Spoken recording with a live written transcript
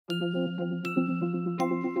We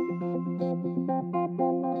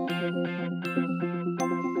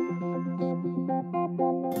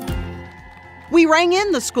rang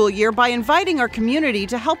in the school year by inviting our community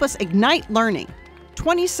to help us ignite learning.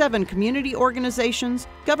 27 community organizations,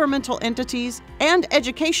 governmental entities, and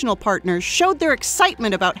educational partners showed their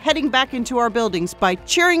excitement about heading back into our buildings by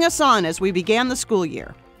cheering us on as we began the school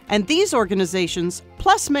year. And these organizations,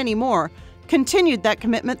 plus many more, continued that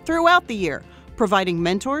commitment throughout the year, providing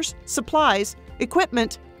mentors, supplies,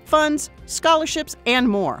 equipment, funds, scholarships, and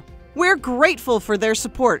more. We're grateful for their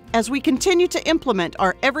support as we continue to implement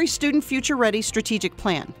our Every Student Future Ready strategic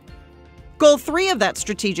plan. Goal 3 of that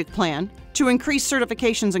strategic plan, to increase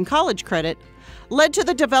certifications and college credit, led to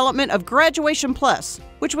the development of Graduation Plus,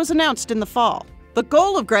 which was announced in the fall. The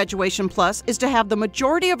goal of Graduation Plus is to have the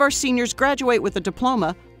majority of our seniors graduate with a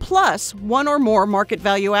diploma plus one or more market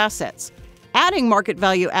value assets. Adding market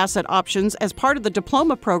value asset options as part of the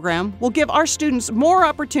diploma program will give our students more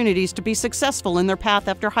opportunities to be successful in their path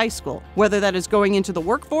after high school, whether that is going into the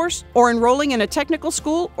workforce or enrolling in a technical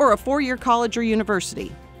school or a 4-year college or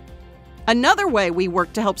university. Another way we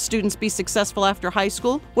worked to help students be successful after high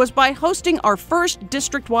school was by hosting our first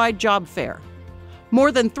district-wide job fair.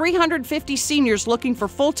 More than 350 seniors looking for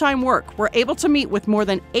full-time work were able to meet with more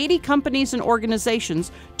than 80 companies and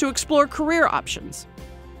organizations to explore career options.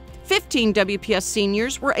 15 WPS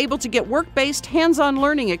seniors were able to get work-based, hands-on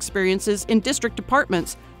learning experiences in district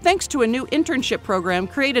departments thanks to a new internship program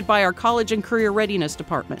created by our College and Career Readiness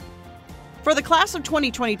Department. For the class of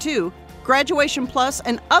 2022, Graduation Plus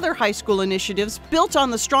and other high school initiatives built on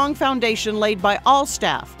the strong foundation laid by all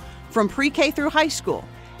staff, from pre-K through high school,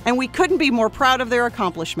 and we couldn't be more proud of their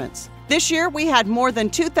accomplishments. This year, we had more than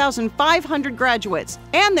 2,500 graduates,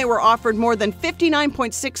 and they were offered more than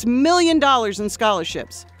 $59.6 million in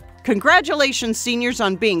scholarships. Congratulations, seniors,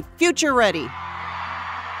 on being future ready.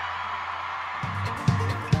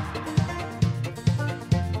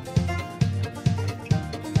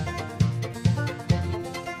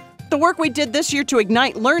 The work we did this year to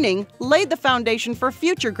ignite learning laid the foundation for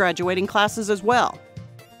future graduating classes as well.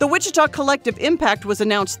 The Wichita Collective Impact was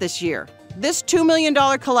announced this year. This $2 million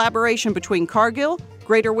collaboration between Cargill,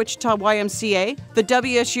 Greater Wichita YMCA, the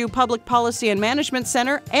WSU Public Policy and Management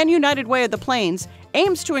Center, and United Way of the Plains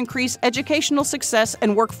aims to increase educational success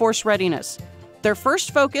and workforce readiness. Their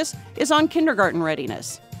first focus is on kindergarten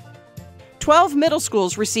readiness. 12 middle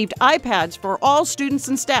schools received iPads for all students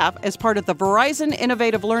and staff as part of the Verizon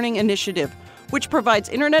Innovative Learning Initiative, which provides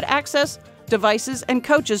internet access, devices, and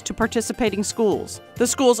coaches to participating schools. The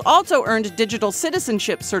schools also earned digital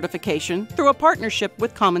citizenship certification through a partnership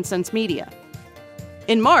with Common Sense Media.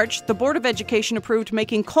 In March, the Board of Education approved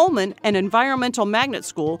making Coleman an environmental magnet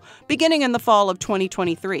school beginning in the fall of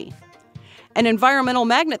 2023. An environmental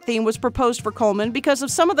magnet theme was proposed for Coleman because of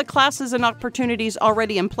some of the classes and opportunities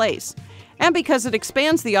already in place, and because it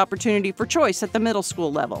expands the opportunity for choice at the middle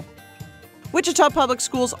school level. Wichita Public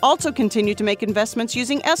Schools also continue to make investments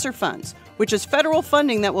using ESSER funds, which is federal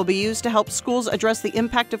funding that will be used to help schools address the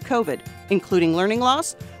impact of COVID, including learning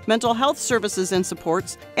loss, mental health services and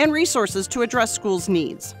supports, and resources to address schools'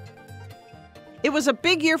 needs. It was a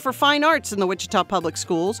big year for fine arts in the Wichita Public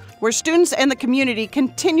Schools, where students and the community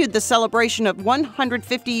continued the celebration of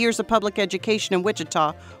 150 years of public education in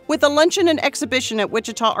Wichita with a luncheon and exhibition at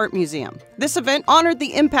Wichita Art Museum. This event honored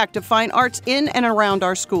the impact of fine arts in and around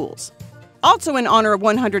our schools. Also in honor of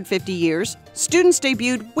 150 years, students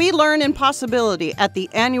debuted We Learn Impossibility at the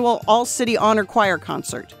annual All-City Honor Choir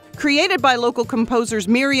Concert. Created by local composers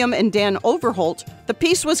Miriam and Dan Overholt, the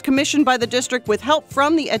piece was commissioned by the district with help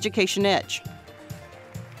from the Education Edge.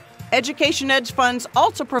 Education Edge funds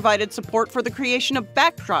also provided support for the creation of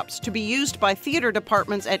backdrops to be used by theater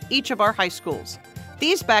departments at each of our high schools.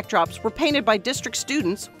 These backdrops were painted by district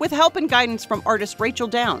students with help and guidance from artist Rachel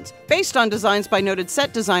Downs, based on designs by noted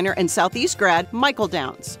set designer and Southeast grad Michael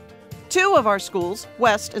Downs. 2 of our schools,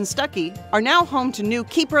 West and Stuckey, are now home to new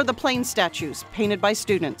Keeper of the Plains statues painted by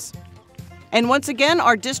students. And once again,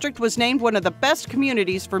 our district was named one of the best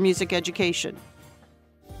communities for music education.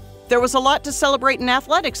 There was a lot to celebrate in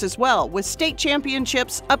athletics as well, with state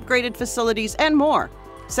championships, upgraded facilities, and more.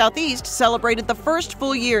 Southeast celebrated the first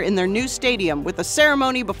full year in their new stadium with a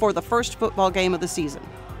ceremony before the first football game of the season.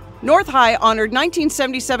 North High honored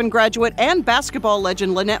 1977 graduate and basketball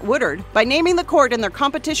legend Lynette Woodard by naming the court in their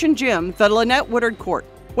competition gym the Lynette Woodard Court.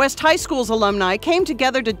 West High School's alumni came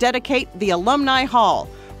together to dedicate the Alumni Hall,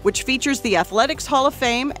 which features the Athletics Hall of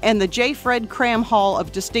Fame and the J. Fred Cram Hall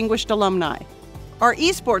of Distinguished Alumni. Our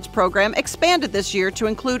esports program expanded this year to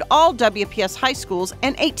include all WPS high schools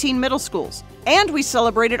and 18 middle schools. And we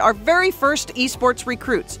celebrated our very first esports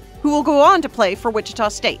recruits, who will go on to play for Wichita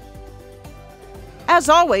State. As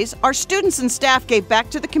always, our students and staff gave back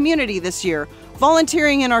to the community this year,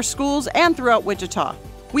 volunteering in our schools and throughout Wichita.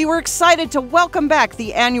 We were excited to welcome back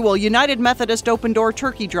the annual United Methodist Open Door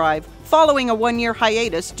Turkey Drive following a one-year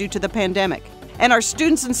hiatus due to the pandemic. And our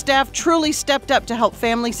students and staff truly stepped up to help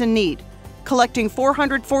families in need, collecting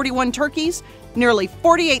 441 turkeys, nearly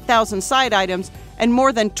 48,000 side items, and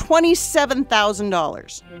more than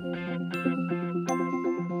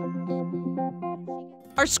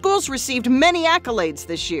 $27,000. Our schools received many accolades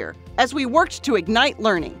this year as we worked to ignite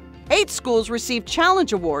learning. 8 schools received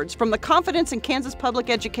challenge awards from the Confidence in Kansas Public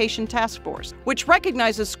Education Task Force, which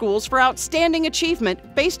recognizes schools for outstanding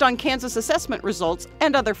achievement based on Kansas assessment results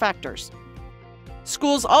and other factors.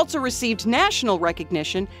 Schools also received national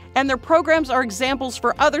recognition, and their programs are examples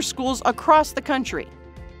for other schools across the country.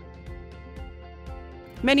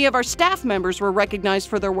 Many of our staff members were recognized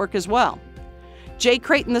for their work as well. Jay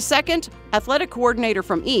Creighton II, athletic coordinator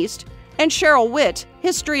from East, and Cheryl Witt,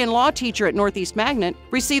 history and law teacher at Northeast Magnet,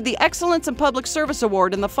 received the Excellence in Public Service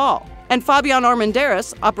Award in the fall, and Fabian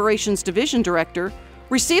Armendariz, operations division director,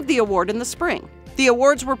 received the award in the spring. The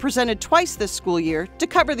awards were presented twice this school year to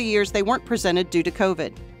cover the years they weren't presented due to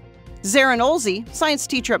COVID. Zarin Olsey, science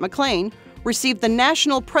teacher at McLean, received the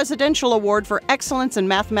National Presidential Award for Excellence in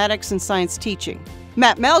Mathematics and Science Teaching.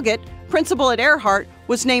 Matt Melgett, principal at Earhart,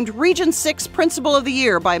 was named Region 6 Principal of the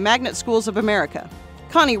Year by Magnet Schools of America.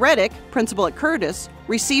 Connie Reddick, principal at Curtis,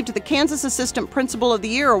 received the Kansas Assistant Principal of the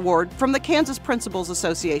Year award from the Kansas Principals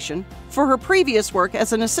Association for her previous work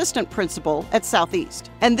as an assistant principal at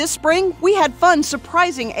Southeast. And this spring, we had fun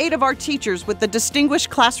surprising 8 of our teachers with the Distinguished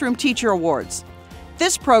Classroom Teacher Awards.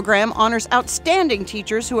 This program honors outstanding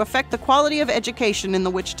teachers who affect the quality of education in the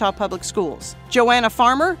Wichita Public Schools. Joanna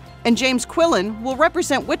Farmer and James Quillen will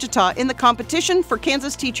represent Wichita in the competition for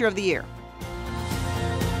Kansas Teacher of the Year.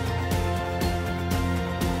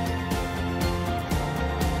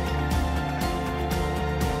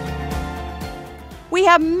 We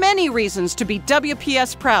have many reasons to be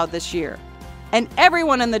WPS proud this year, and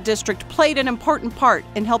everyone in the district played an important part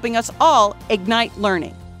in helping us all ignite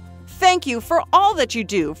learning. Thank you for all that you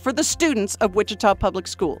do for the students of Wichita Public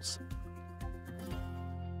Schools.